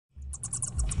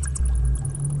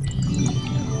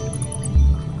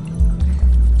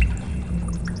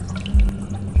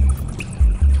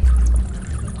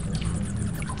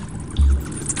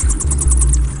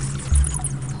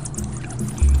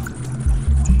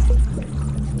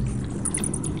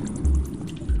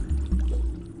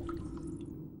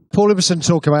Paul Ibberson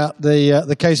talk about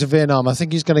the case of Vietnam. I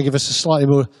think he's going to give us a slightly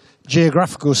more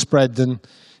geographical spread than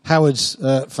Howard's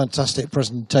fantastic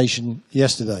presentation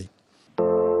yesterday.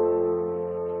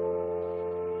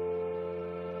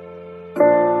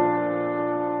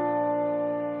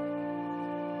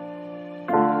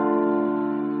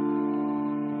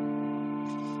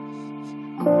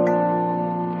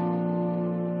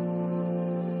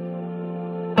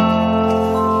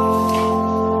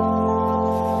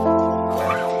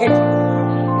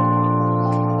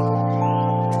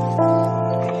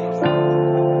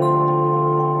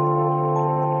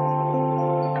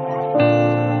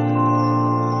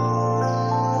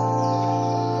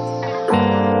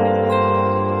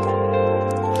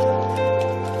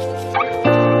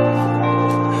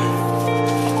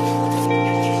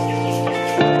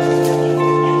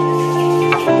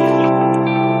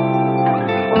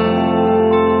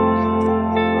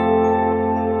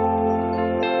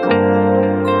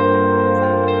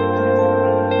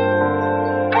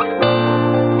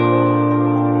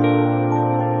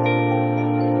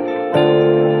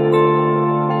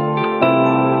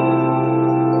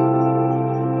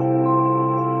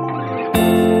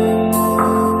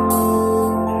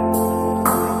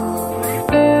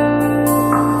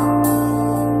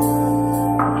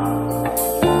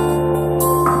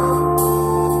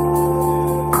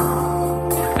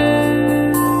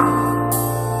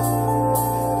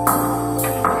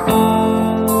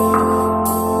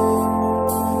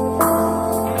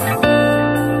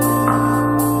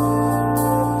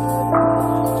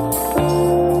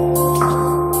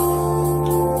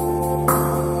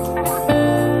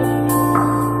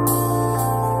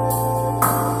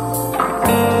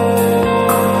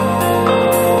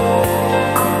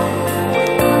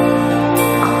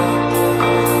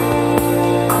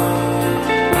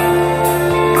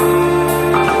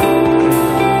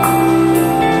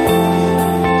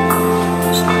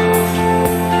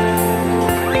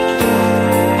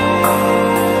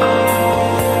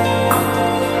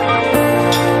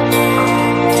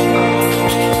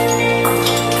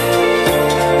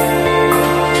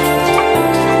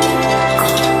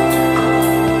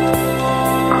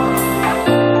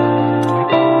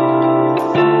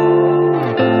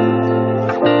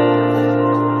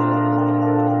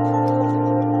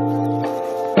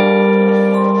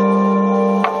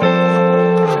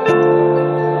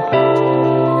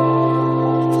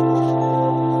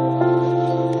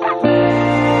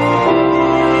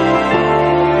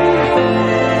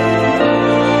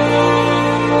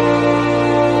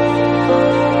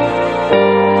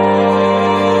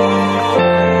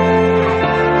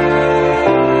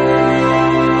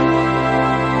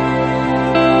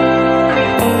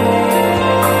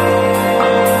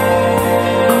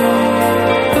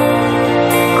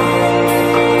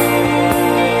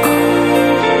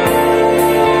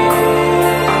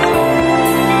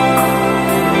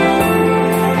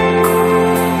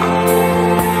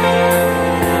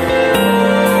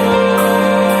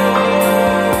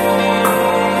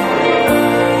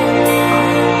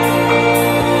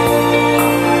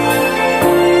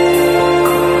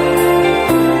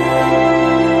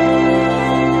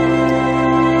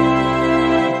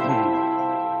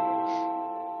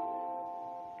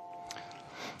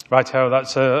 Righto,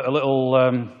 that's a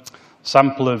little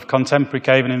sample of contemporary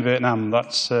caving in Vietnam.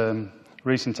 That's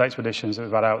recent expeditions that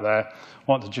we've had out there. I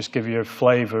want to just give you a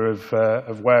flavour of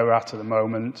where we're at the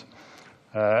moment.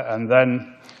 And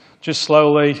then just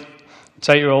slowly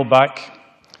take you all back.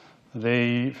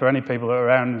 For any people that are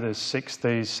around in the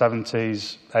 60s,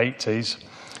 70s,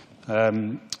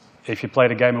 80s, if you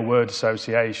played a game of word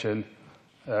association,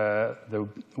 the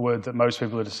word that most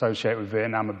people would associate with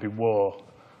Vietnam would be war.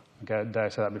 I dare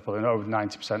say that'd be probably over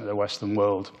 90% of the Western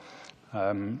world.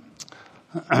 And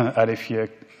if you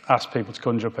ask people to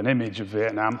conjure up an image of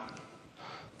Vietnam,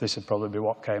 this would probably be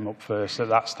what came up first at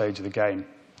that stage of the game.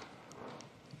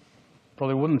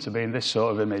 Probably wouldn't have been this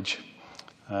sort of image.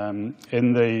 In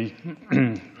the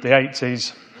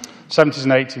 80s, 70s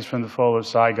and 80s, from the fall of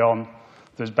Saigon,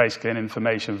 there's basically an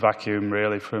information vacuum,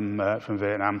 really, from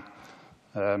Vietnam.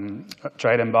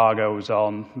 Trade embargo was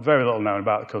on, very little known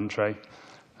about the country,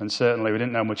 and certainly we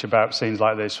didn't know much about scenes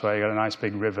like this, where you got a nice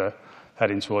big river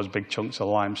heading towards big chunks of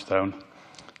limestone.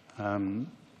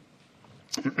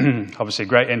 Obviously,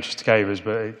 great interest to cavers,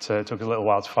 but it took a little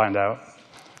while to find out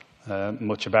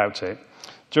much about it.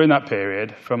 During that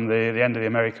period, from the end of the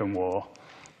American War,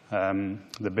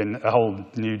 there'd been a whole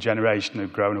new generation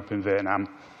who'd grown up in Vietnam.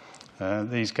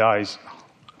 These guys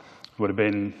would have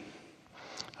been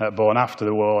born after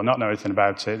the war, not know anything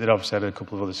about it. They'd obviously had a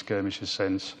couple of other skirmishes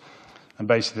since. And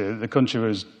basically, the country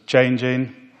was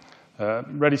changing.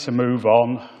 ready to move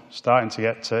on, starting to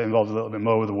get involved a little bit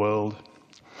more with the world.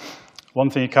 One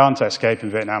thing you can't escape in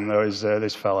Vietnam, though, is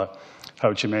this fella, Ho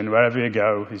Chi Minh. Wherever you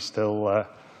go, he's still a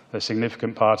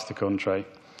significant part of the country.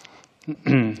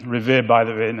 Revered by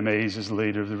the Vietnamese as the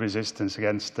leader of the resistance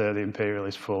against the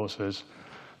imperialist forces.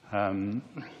 And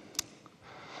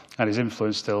his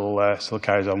influence still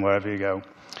carries on wherever you go.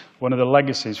 One of the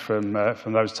legacies from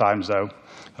those times, though,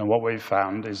 and what we've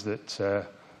found, is that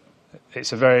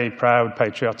it's a very proud,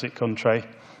 patriotic country.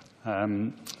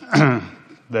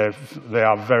 They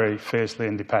are very fiercely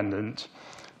independent.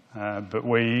 But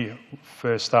we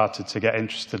first started to get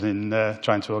interested in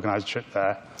trying to organise a trip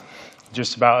there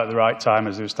just about at the right time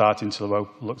as they were starting to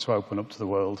look to open up to the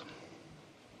world.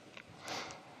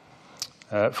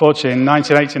 Fortunately, in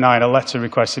 1989, a letter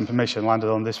requesting permission landed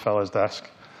on this fellow's desk.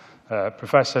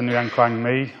 Professor Nguyen Quang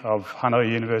Mi of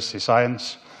Hanoi University of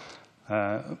Science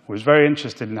was very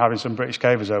interested in having some British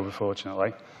cavers over,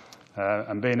 fortunately.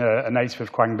 And being a native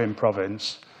of Quang Binh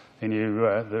province, he knew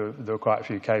there were quite a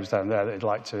few caves down there that he'd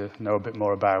like to know a bit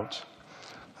more about.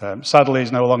 Sadly,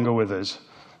 he's no longer with us,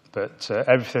 but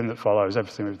everything that follows,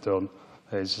 everything we've done,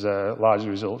 is largely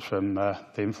results from the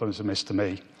influence of Mr.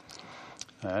 Mi.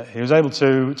 He was able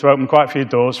to open quite a few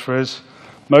doors for us.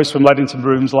 Most of them led into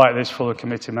rooms like this full of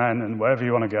committee men, and wherever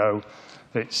you want to go,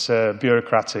 it's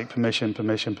bureaucratic, permission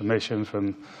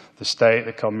from the state,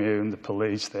 the commune, the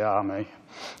police, the army,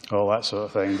 all that sort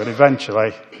of thing. But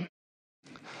eventually,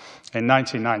 in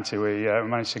 1990, we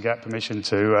managed to get permission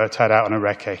to head out on a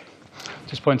recce.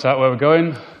 Just point out where we're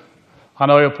going.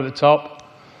 Hanoi up at the top,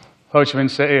 Ho Chi Minh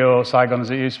City, or Saigon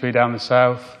as it used to be, down the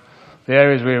south. The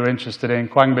areas we were interested in,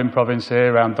 Quang Binh province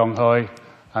here, around Dong Hoi,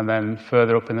 and then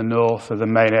further up in the north are the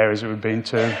main areas that we've been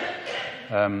to.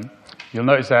 You'll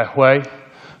notice there, Hue.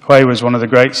 Hue was one of the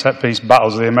great set-piece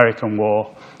battles of the American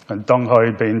War, and Dong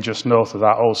Hoi, being just north of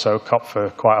that, also copped for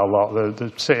quite a lot.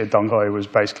 The city of Dong Hoi was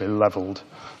basically levelled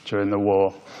during the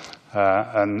war,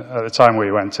 and at the time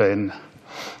we went in,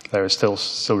 they were still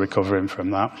recovering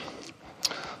from that.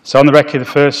 So on the recce, the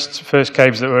first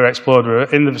caves that were explored were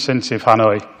in the vicinity of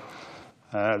Hanoi.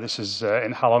 This is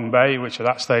in Halong Bay, which at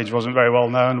that stage wasn't very well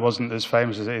known, wasn't as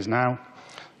famous as it is now,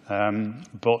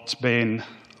 but being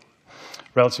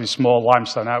relatively small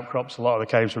limestone outcrops, a lot of the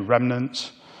caves were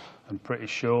remnants and pretty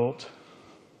short.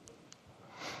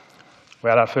 We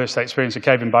had our first experience of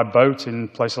caving by boat in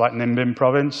places like Ninh Binh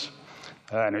province,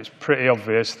 and it's pretty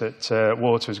obvious that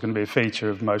water was going to be a feature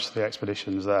of most of the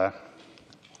expeditions there.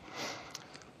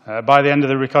 By the end of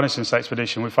the reconnaissance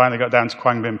expedition, we finally got down to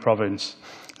Quang Binh province.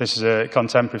 This is a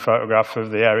contemporary photograph of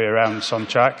the area around Son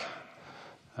Trac.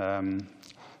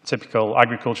 Typical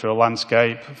agricultural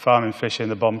landscape, farming, fishing,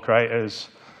 the bomb craters.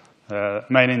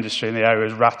 Main industry in the area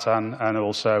is rattan, and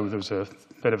also there was a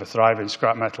bit of a thriving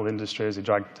scrap metal industry as they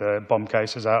dragged bomb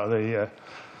cases out of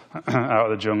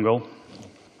the jungle.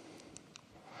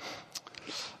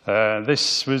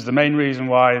 This was the main reason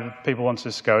why people wanted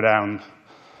us to go down.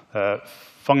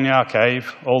 Phong Nha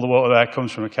Cave, all the water there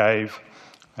comes from a cave,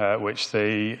 which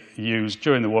they used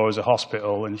during the war as a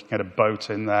hospital, and you can get a boat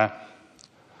in there.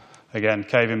 Again,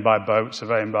 caving by boat,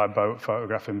 surveying by boat,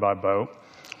 photographing by boat.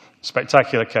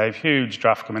 Spectacular cave, huge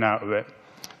draft coming out of it.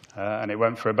 And it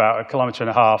went for about 1.5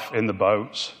 kilometres in the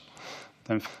boats.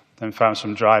 Then found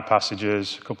some dry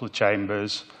passages, a couple of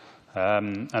chambers.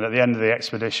 And at the end of the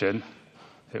expedition,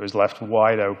 it was left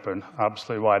wide open,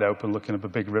 absolutely wide open, looking up a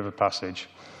big river passage.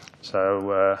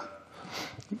 So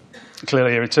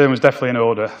clearly a return was definitely in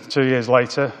order. 2 years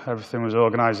later, everything was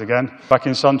organised again. Back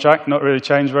in Son Trac, not really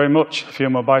changed very much. A few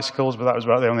more bicycles, but that was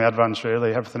about the only advance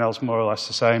really. Everything else more or less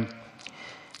the same.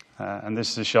 And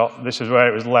this is a shot. This is where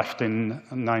it was left in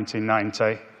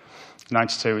 1990.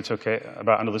 92, we took it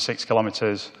about another 6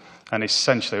 kilometres, and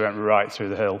essentially went right through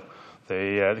the hill.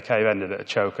 The cave ended at a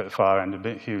choke at the far end, a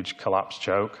big, huge collapsed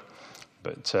choke,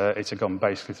 but it had gone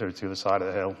basically through to the side of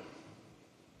the hill.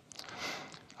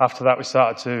 After that, we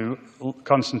started to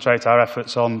concentrate our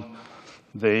efforts on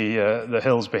the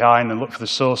hills behind and look for the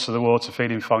source of the water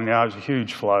feeding Phong Nha. It was a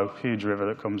huge flow, huge river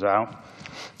that comes out.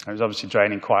 It was obviously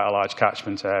draining quite a large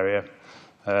catchment area.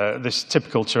 This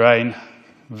typical terrain,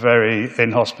 very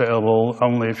inhospitable,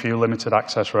 only a few limited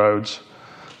access roads.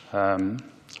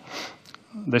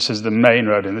 This is the main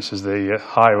road, and this is the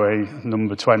highway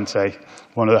number 20,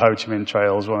 one of the Ho Chi Minh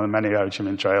trails, one of the many Ho Chi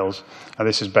Minh trails, and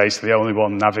this is basically the only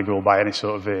one navigable by any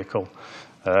sort of vehicle.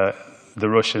 The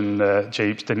Russian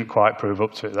jeeps didn't quite prove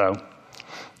up to it though.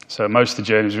 So most of the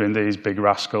journeys were in these big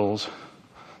rascals,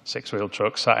 6-wheel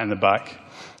trucks sat in the back,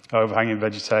 overhanging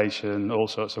vegetation, all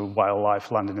sorts of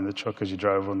wildlife landing in the truck as you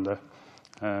drove under.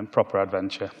 Proper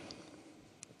adventure.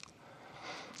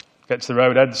 Get to the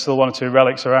road head, still one or two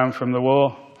relics around from the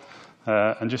war.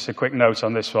 And just a quick note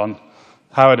on this one.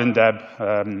 Howard and Deb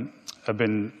have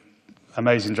been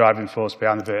amazing driving force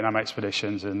behind the Vietnam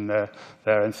expeditions, and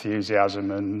their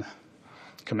enthusiasm and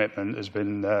commitment has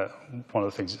been one of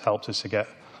the things that helped us to get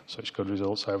such good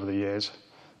results over the years.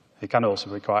 He can also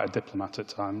be quite a diplomat at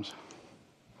times.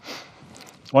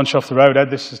 Once you're off the roadhead,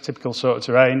 this is typical sort of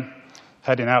terrain,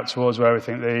 heading out towards where we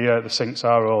think the sinks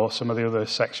are, or some of the other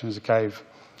sections of the cave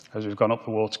as we've gone up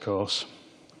the watercourse.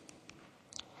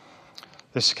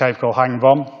 This is a cave called Hang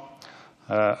Vom.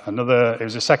 It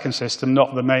was a second system,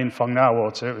 not the main Phong Nha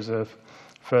water. It was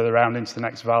further round into the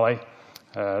next valley.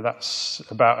 That's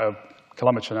about 1.5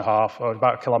 kilometres, or about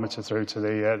 1 kilometre through to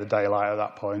the daylight at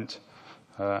that point.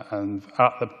 And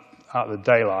at the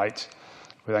daylight,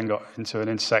 we then got into an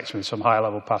intersection with some higher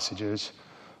level passages.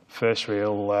 First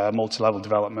real multi-level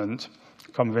development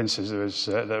convinced us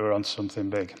that we were on something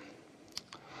big.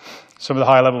 Some of the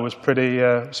high level was pretty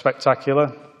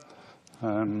spectacular.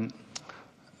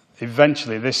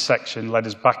 Eventually, this section led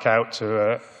us back out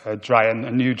to a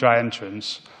new dry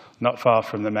entrance, not far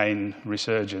from the main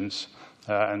resurgence.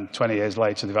 And 20 years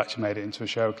later, they've actually made it into a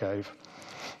show cave.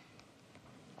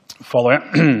 Following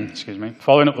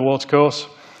up the watercourse,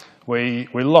 we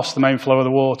lost the main flow of the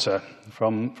water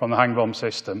from the Hang Vom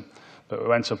system, but we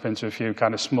went up into a few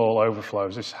kind of small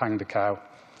overflows. This hanged a cow,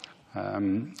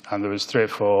 and there was 3 or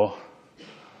 4,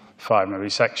 5 maybe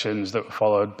sections that were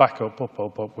followed back up.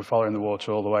 We're following the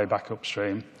water all the way back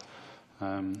upstream.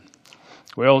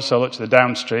 We also looked at the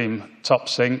downstream top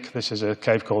sink. This is a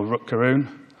cave called Rut Karoon.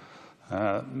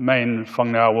 Main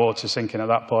Phong Nha water sinking at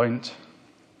that point.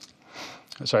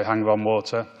 Sorry, Hang Vom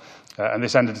water. And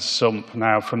this ended at a sump.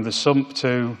 Now, from the sump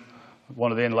to one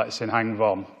of the inlets in Hang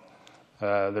Vom,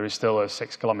 there is still a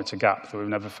 6 kilometre gap that we've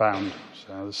never found.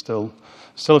 So there's still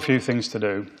a few things to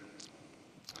do.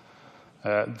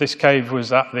 This cave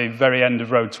was at the very end of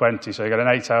Road 20, so you got an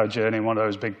 8-hour journey in one of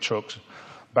those big trucks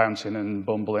bouncing and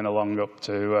bumbling along up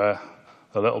to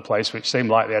a little place which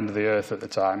seemed like the end of the earth at the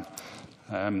time.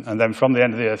 And then from the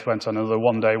end of the earth went on another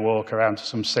one-day walk around to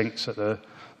some sinks at the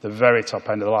very top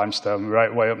end of the limestone,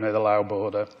 right way up near the Lao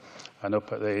border and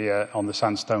up at on the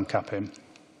sandstone capping.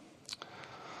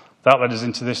 That led us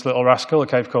into this little rascal, a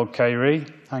cave called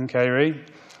Hang Kei Ri.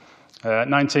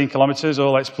 19 kilometres,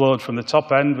 all explored from the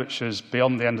top end, which was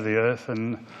beyond the end of the earth,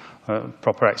 and a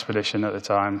proper expedition at the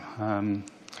time.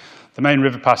 The main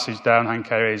river passage down Hang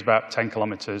Kei Ri is about 10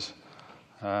 kilometres.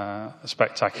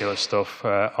 Spectacular stuff.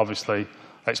 Obviously,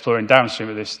 exploring downstream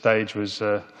at this stage was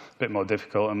a bit more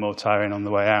difficult and more tiring on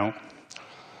the way out.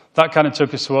 That kind of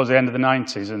took us towards the end of the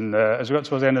 90s, and as we got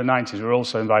towards the end of the 90s, we were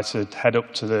also invited to head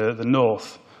up to the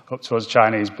north, up towards the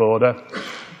Chinese border,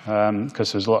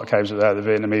 because there's a lot of caves up there the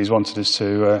Vietnamese wanted us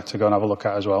to go and have a look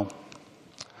at as well.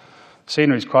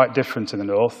 Scenery is quite different in the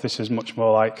north. This is much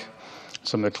more like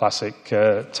some of the classic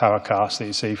tower casts that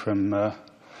you see from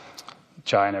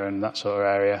China and that sort of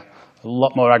area. A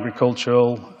lot more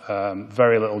agricultural,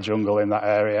 very little jungle in that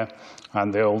area,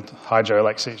 and the old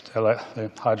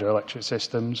hydroelectric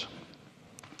systems.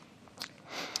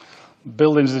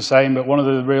 Buildings are the same, but one of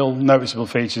the real noticeable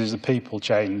features is the people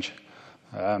change.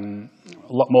 A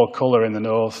lot more colour in the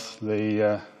north.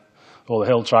 All the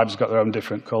hill tribes have got their own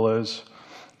different colours.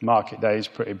 Market day is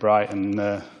pretty bright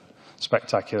and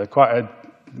spectacular. Quite a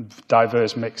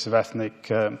diverse mix of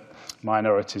ethnic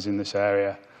minorities in this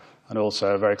area, and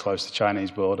also very close to the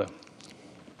Chinese border.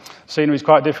 Scenery is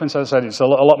quite different, as I said. It's a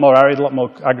lot more arid, a lot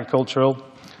more agricultural.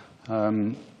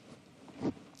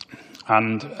 And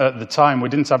at the time, we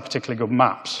didn't have particularly good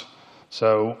maps.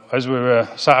 So as we were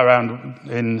sat around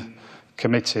in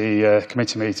committee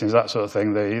meetings, that sort of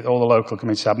thing, all the local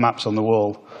committees had maps on the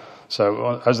wall.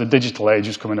 So as the digital age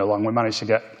was coming along, we managed to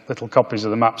get little copies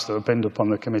of the maps that were pinned up on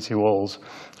the committee walls.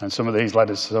 And some of these led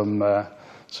us to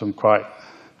some quite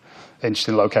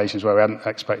interesting locations where we hadn't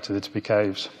expected there to be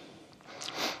caves.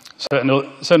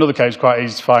 Certain other caves quite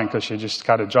easy to find because you just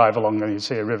kind of drive along and you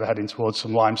see a river heading towards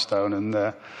some limestone, and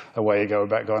away you go.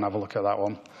 Better go and have a look at that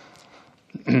one.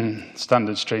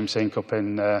 Standard stream sink up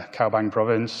in Cao Bang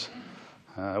province.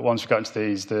 Once we got into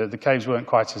these, the caves weren't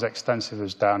quite as extensive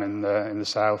as down in the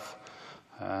south,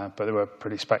 but they were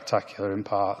pretty spectacular in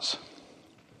parts.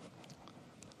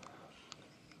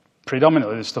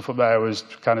 Predominantly, the stuff up there was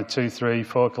kind of 2, 3,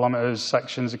 4 kilometres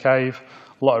sections of cave.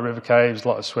 A lot of river caves, a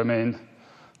lot of swimming.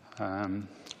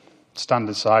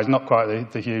 Standard size, not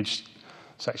quite the huge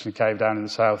section of cave down in the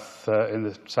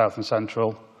south and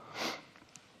central,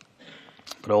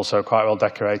 but also quite well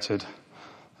decorated.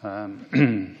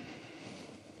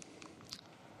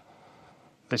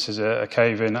 This is a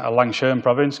cave in Lang Shan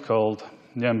province called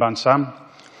Nguyen Ban Sam.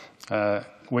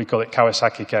 We call it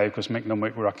Kawasaki Cave because Mick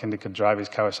Numwick reckoned he could drive his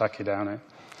Kawasaki down it.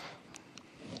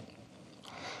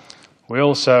 We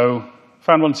also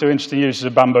found one or two interesting uses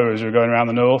of bamboo as we were going around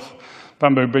the north.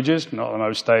 Bamboo bridges, not the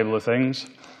most stable of things.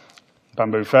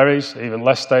 Bamboo ferries, even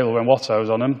less stable when Watto's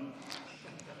on them.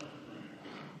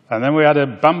 And then we had a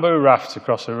bamboo raft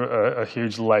across a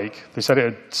huge lake. They said it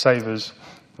would save us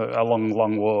a long,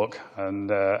 long walk. And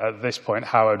at this point,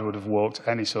 Howard would have walked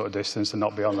any sort of distance to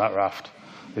not be on that raft.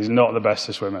 He's not the best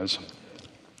of swimmers.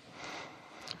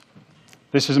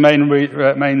 This was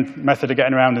the main method of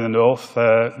getting around in the north.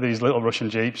 These little Russian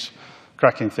jeeps,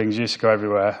 cracking things, used to go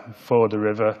everywhere. Ford the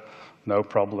river, no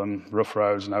problem. Rough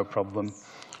roads, no problem.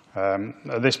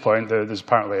 At this point, there's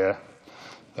apparently a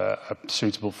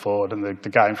suitable ford, and the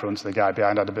guy in front and the guy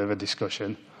behind had a bit of a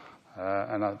discussion.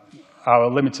 Our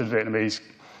limited Vietnamese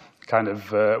kind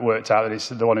of worked out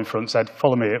that the one in front said,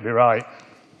 "Follow me, it'll be right."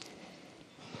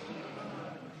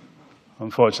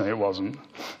 Unfortunately, it wasn't.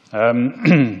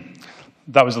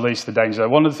 That was the least of the danger.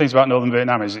 One of the things about northern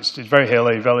Vietnam is it's very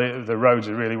hilly, the roads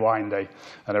are really windy,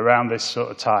 and around this sort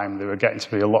of time there were getting to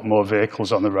be a lot more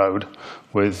vehicles on the road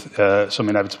with some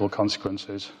inevitable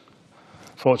consequences.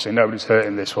 Fortunately, nobody's hurt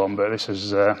in this one, but this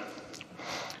is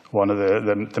one of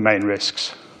the main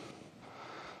risks.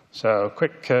 So,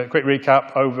 quick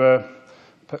recap over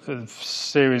a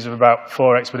series of about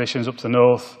 4 expeditions up to the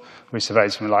north. We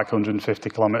surveyed something like 150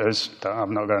 kilometres. I've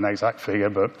not got an exact figure,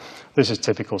 but this is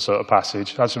typical sort of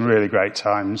passage. Had some really great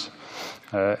times.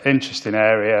 Interesting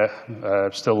area.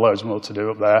 Still loads more to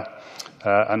do up there,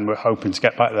 and we're hoping to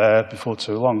get back there before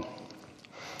too long.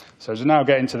 So as we now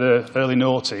get into the early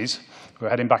noughties, we're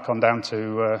heading back on down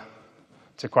to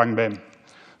Quang Binh.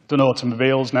 Done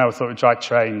automobiles. Now we thought we'd try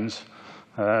trains.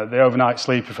 The overnight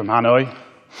sleeper from Hanoi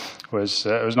was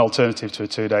an alternative to a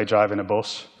 2-day drive in a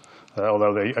bus.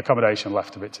 Although the accommodation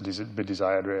left a bit to be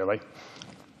desired, really.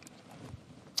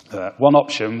 One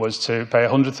option was to pay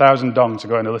 100,000 dong to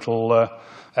go in a little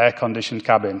air-conditioned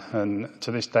cabin, and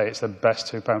to this day it's the best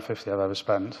 £2.50 I've ever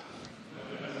spent.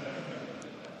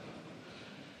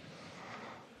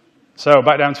 So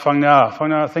back down to Phang Nga. Phang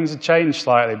Nga, things have changed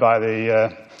slightly by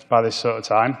this sort of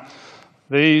time.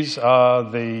 These are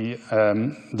the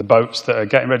boats that are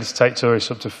getting ready to take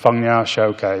tourists up to Phang Nga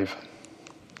Show Cave.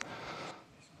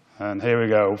 And here we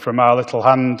go, from our little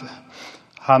hand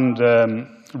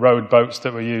rowed boats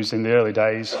that were used in the early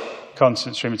days,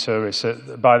 constant stream of tourists.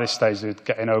 By this stage, they're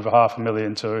getting over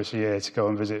 500,000 tourists a year to go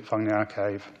and visit Phang Nga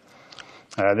Cave.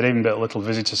 They'd even built a little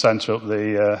visitor centre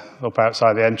up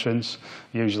outside the entrance,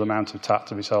 usual amount of tat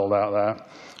to be sold out there.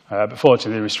 But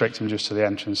fortunately, they restrict them just to the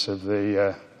entrance of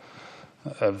the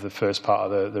first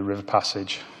part of the river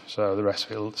passage, so the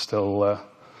rest of it still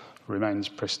remains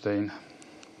pristine.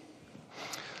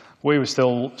 We were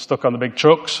still stuck on the big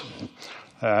trucks.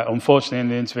 Unfortunately, in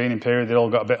the intervening period, they all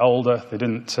got a bit older. They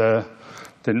didn't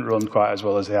run quite as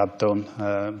well as they had done.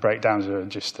 Breakdowns are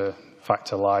just a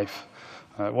fact of life.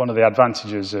 One of the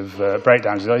advantages of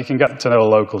breakdowns is that you can get to know the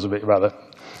locals a bit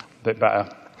better.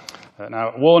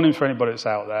 Now, warning for anybody that's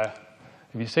out there,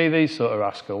 if you see these sort of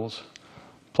rascals,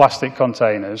 plastic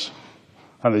containers,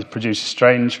 and they produce a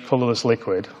strange, colourless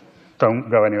liquid, don't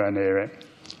go anywhere near it.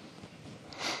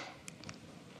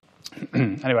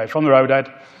 Anyway, from the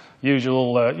roadhead,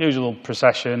 usual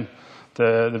procession.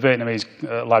 The Vietnamese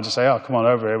lads will say, "Oh, come on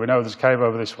over here. We know there's a cave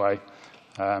over this way."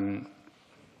 And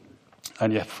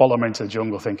you follow them into the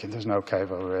jungle thinking there's no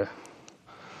cave over here.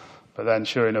 But then,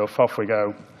 sure enough, off we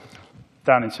go.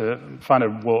 Find a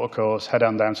watercourse, head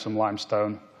on down some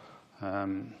limestone,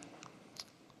 and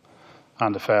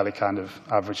a fairly kind of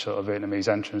average sort of Vietnamese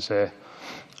entrance here.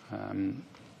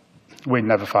 We'd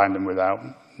never find them without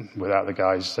the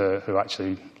guys who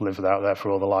actually live out there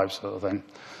for all the lives sort of thing.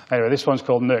 Anyway, this one's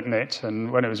called Nuc Nit, and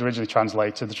when it was originally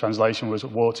translated, the translation was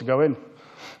 "war to go in."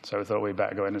 So we thought we'd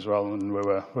better go in as well, and we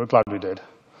were glad we did.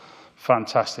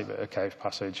 Fantastic bit of cave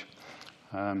passage.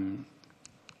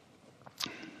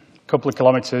 Couple of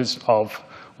kilometres of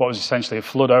what was essentially a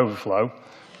flood overflow,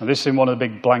 and this is in one of the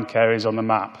big blank areas on the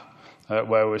map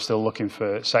where we're still looking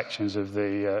for sections of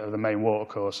the main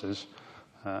watercourses.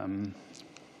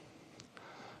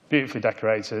 Beautifully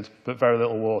decorated, but very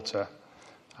little water.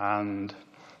 And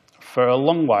for a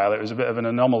long while, it was a bit of an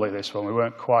anomaly, this one. We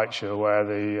weren't quite sure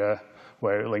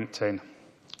where it linked in.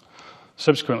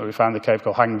 Subsequently, we found a cave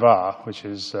called Hang Va, which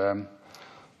is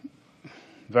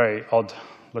very odd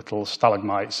little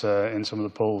stalagmites in some of the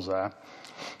pools there.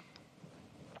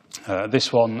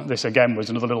 This again was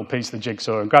another little piece of the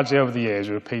jigsaw, and gradually over the years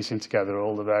we were piecing together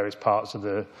all the various parts of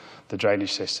the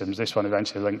drainage systems. This one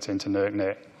eventually linked into Nuc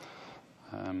Nit.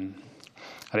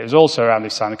 And it was also around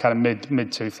this time, the kind of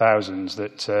mid-2000s,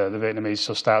 that the Vietnamese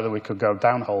sussed out that we could go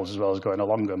down holes as well as going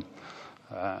along them.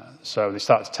 So they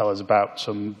started to tell us about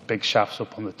some big shafts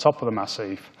up on the top of the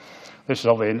massif. This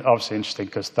was obviously interesting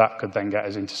because that could then get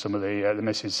us into some of the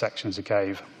missing sections of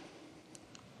cave.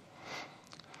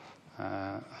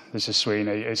 This is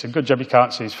Sweeney. It's a good job you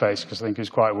can't see his face because I think he was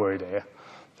quite worried here.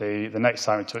 The next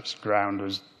time he touched the ground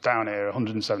was down here,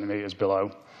 170 metres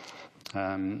below.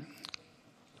 And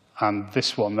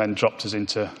this one then dropped us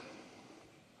into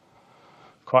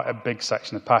quite a big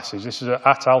section of passage. This is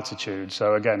at altitude,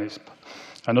 so again, it's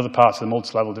another part of the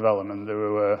multi-level development that we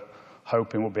were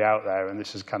hoping would be out there, and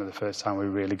this is kind of the first time we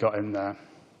really got in there.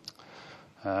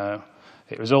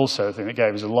 It was also a thing that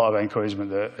gave us a lot of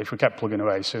encouragement that if we kept plugging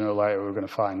away, sooner or later we were going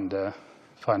to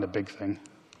find a big thing.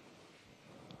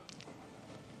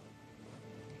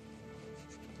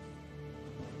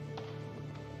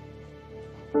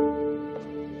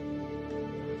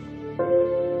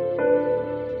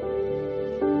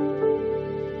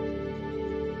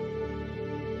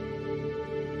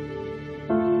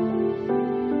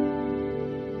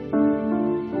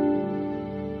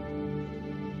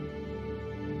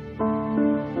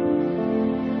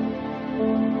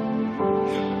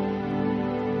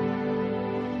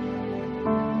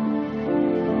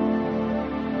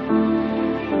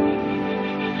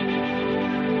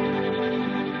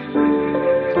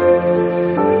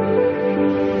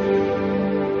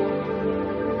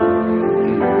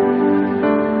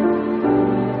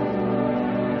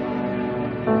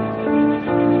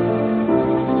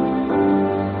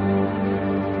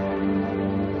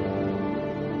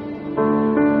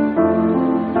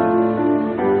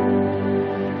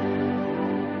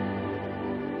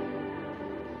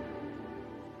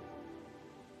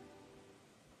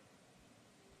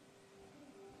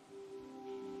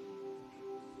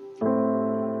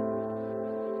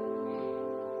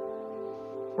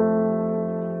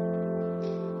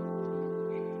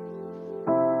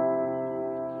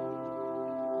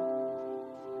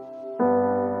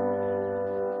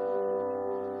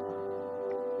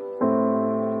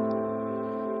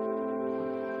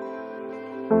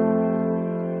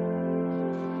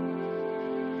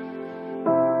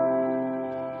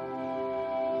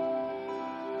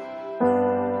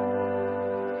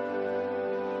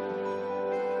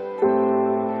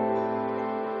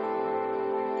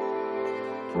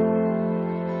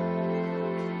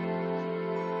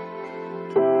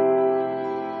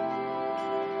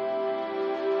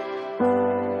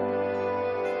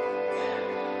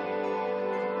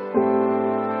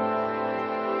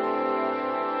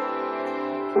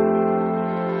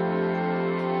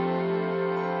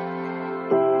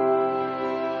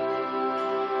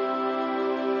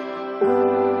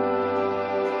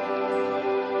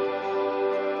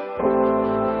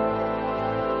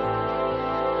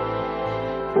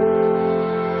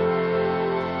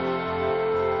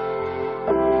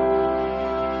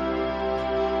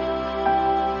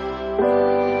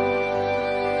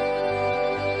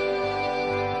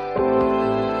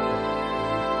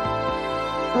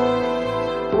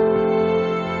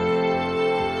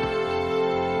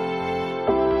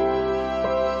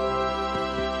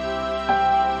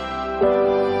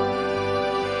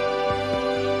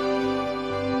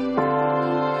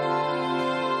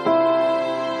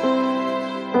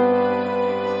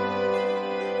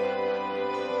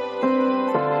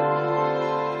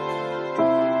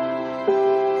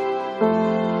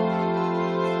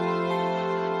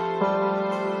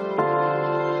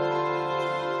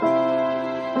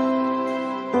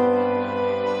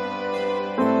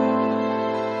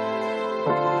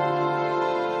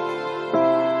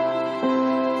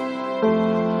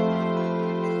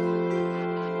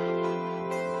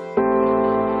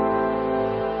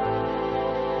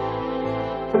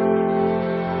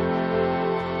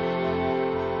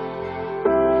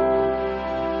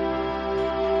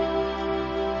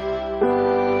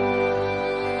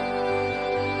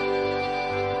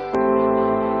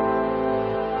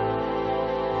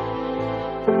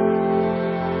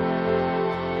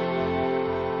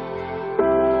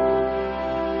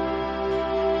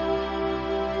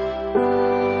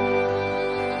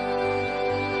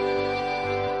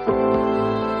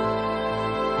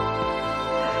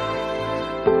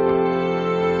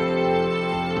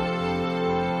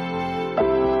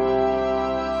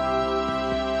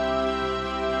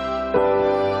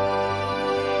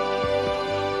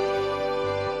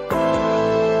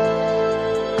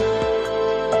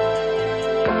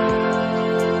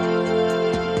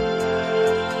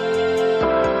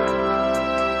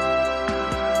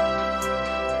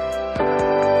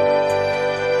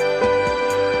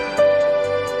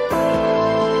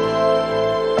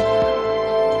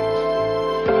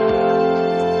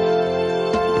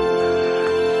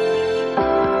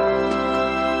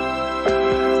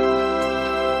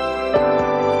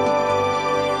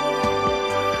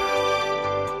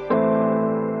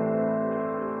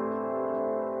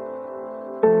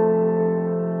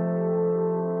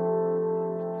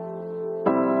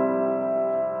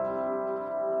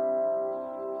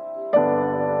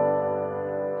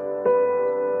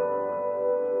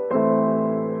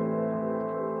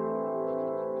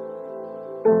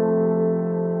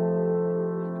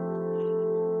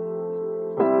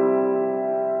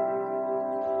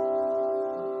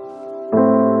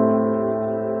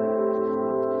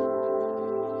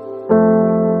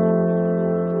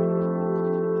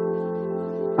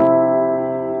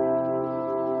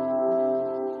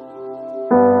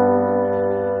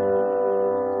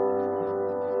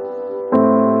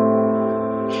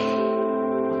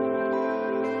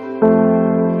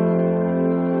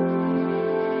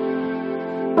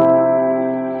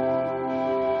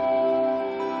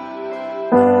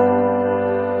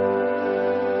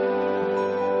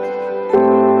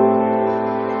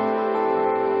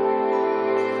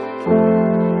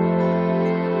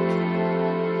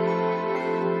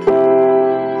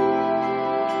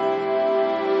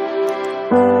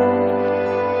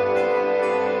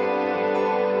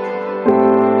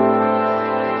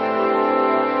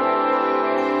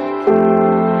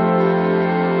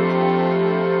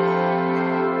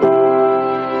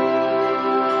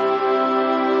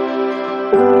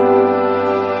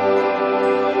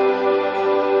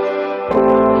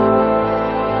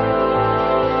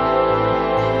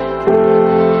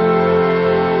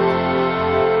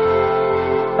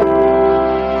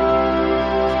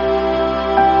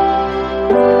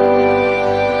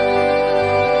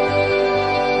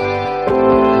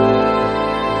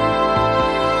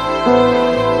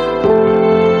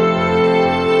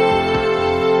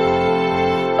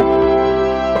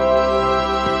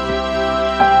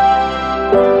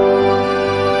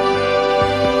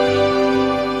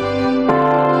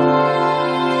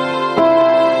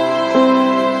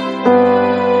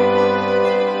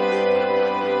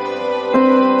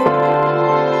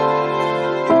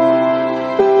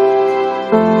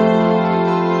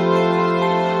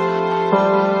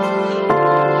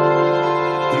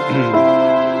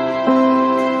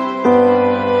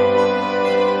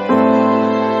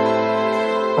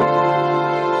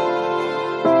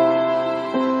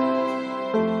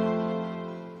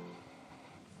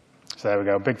 So there we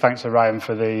go. Big thanks to Ryan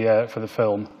for the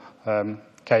film.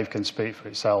 Cave can speak for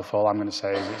itself. All I'm going to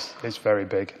say is it's very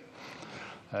big.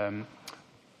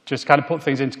 Just to kind of put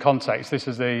things into context, this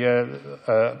is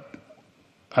an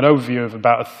overview of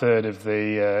about a third of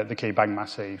the Key Bang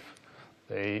Massif.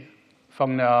 The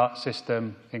Phong Nha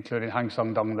system, including Hang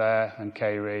Song Dong there and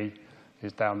Kei Ri,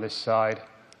 is down this side.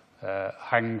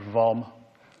 Hang Vom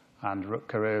and Ruk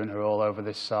Karoon are all over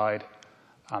this side.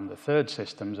 And the third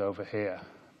system's over here,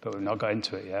 but we've not got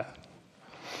into it yet.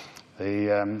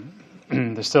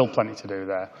 There's still plenty to do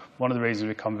there. One of the reasons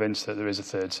we're convinced that there is a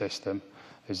third system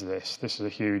is this. This is a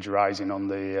huge rising on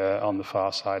the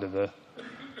far side of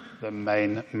the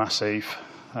main massif.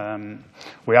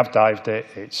 We have dived it.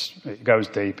 It goes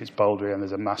deep. It's bouldery, and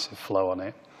there's a massive flow on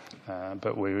it.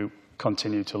 But we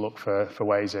continue to look for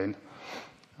ways in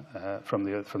from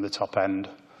the top end.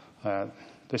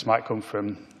 This might come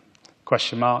from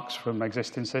question marks from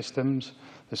existing systems.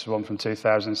 This is one from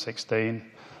 2016.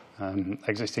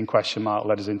 Existing question mark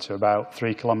led us into about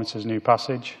 3 kilometres new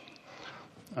passage.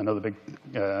 Another big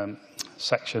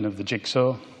section of the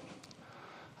jigsaw.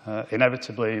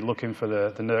 Inevitably, looking for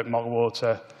the Nurk Mock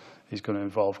water is going to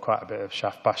involve quite a bit of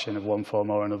shaft bashing of one form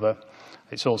or another.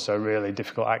 It's also really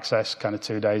difficult access, kind of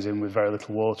 2 days in with very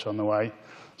little water on the way.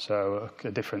 So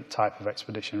a different type of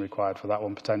expedition required for that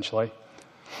one potentially.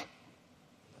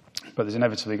 But there's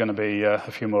inevitably going to be a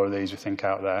few more of these, we think,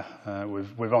 out there.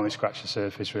 We've only scratched the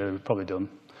surface, really. We've probably done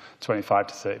 25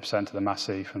 to 30% of the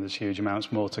massif, and there's huge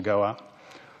amounts more to go at.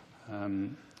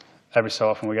 Every so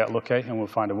often we get lucky, and we'll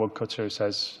find a woodcutter who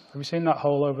says, "Have you seen that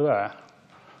hole over there?"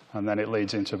 And then it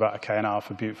leads into about 1.5 km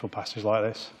of beautiful passage like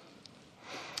this.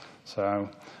 So,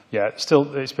 yeah,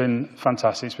 it's been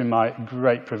fantastic. It's been my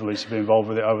great privilege to be involved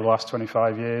with it over the last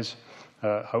 25 years.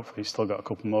 Hopefully, still got a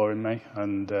couple more in me,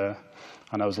 and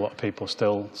I know there's a lot of people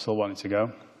still wanting to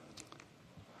go.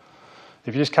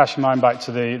 If you just cast your mind back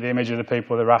to the image of the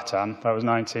people with the rattan, that was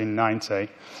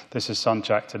 1990. This is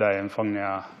Sonchak today in Phong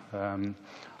Nha.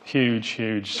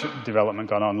 Huge development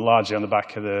gone on, largely on the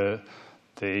back of the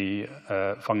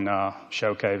Phong Nha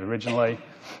show cave originally,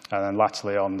 and then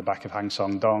latterly on the back of Hang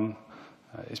Song Dong.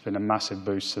 It's been a massive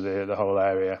boost to the whole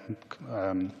area.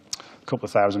 A couple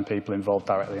of thousand people involved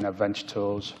directly in adventure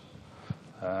tours,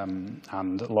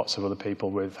 and lots of other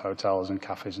people with hotels and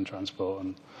cafes and transport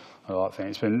and a lot of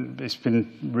things. It's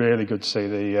been really good to see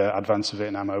the advance of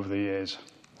Vietnam over the years.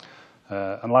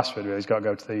 And last video has got to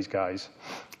go to these guys.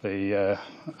 The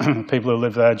people who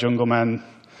live there, jungle men,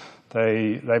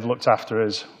 they've looked after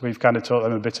us. We've kind of taught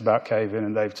them a bit about caving,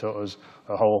 and they've taught us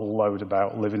a whole load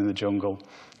about living in the jungle.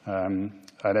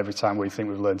 And every time we think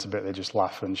we've learned a bit, they just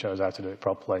laugh and show us how to do it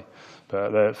properly.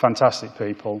 But they're fantastic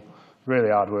people,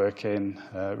 really hard-working,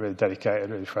 really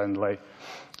dedicated, really friendly.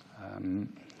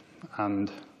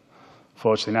 And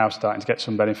fortunately now starting to get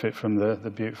some benefit from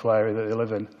the beautiful area that they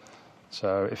live in.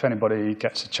 So if anybody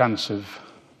gets a chance of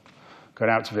going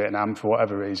out to Vietnam for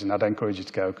whatever reason, I'd encourage you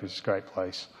to go because it's a great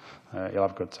place. You'll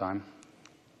have a good time.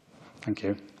 Thank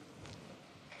you.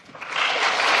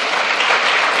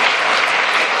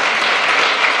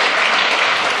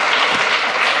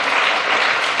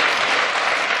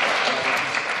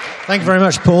 Thank you very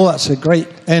much, Paul. That's a great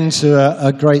end to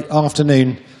a great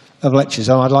afternoon of lectures.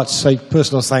 And I'd like to say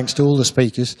personal thanks to all the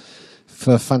speakers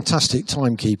for fantastic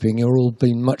timekeeping. You've all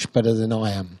been much better than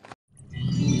I am.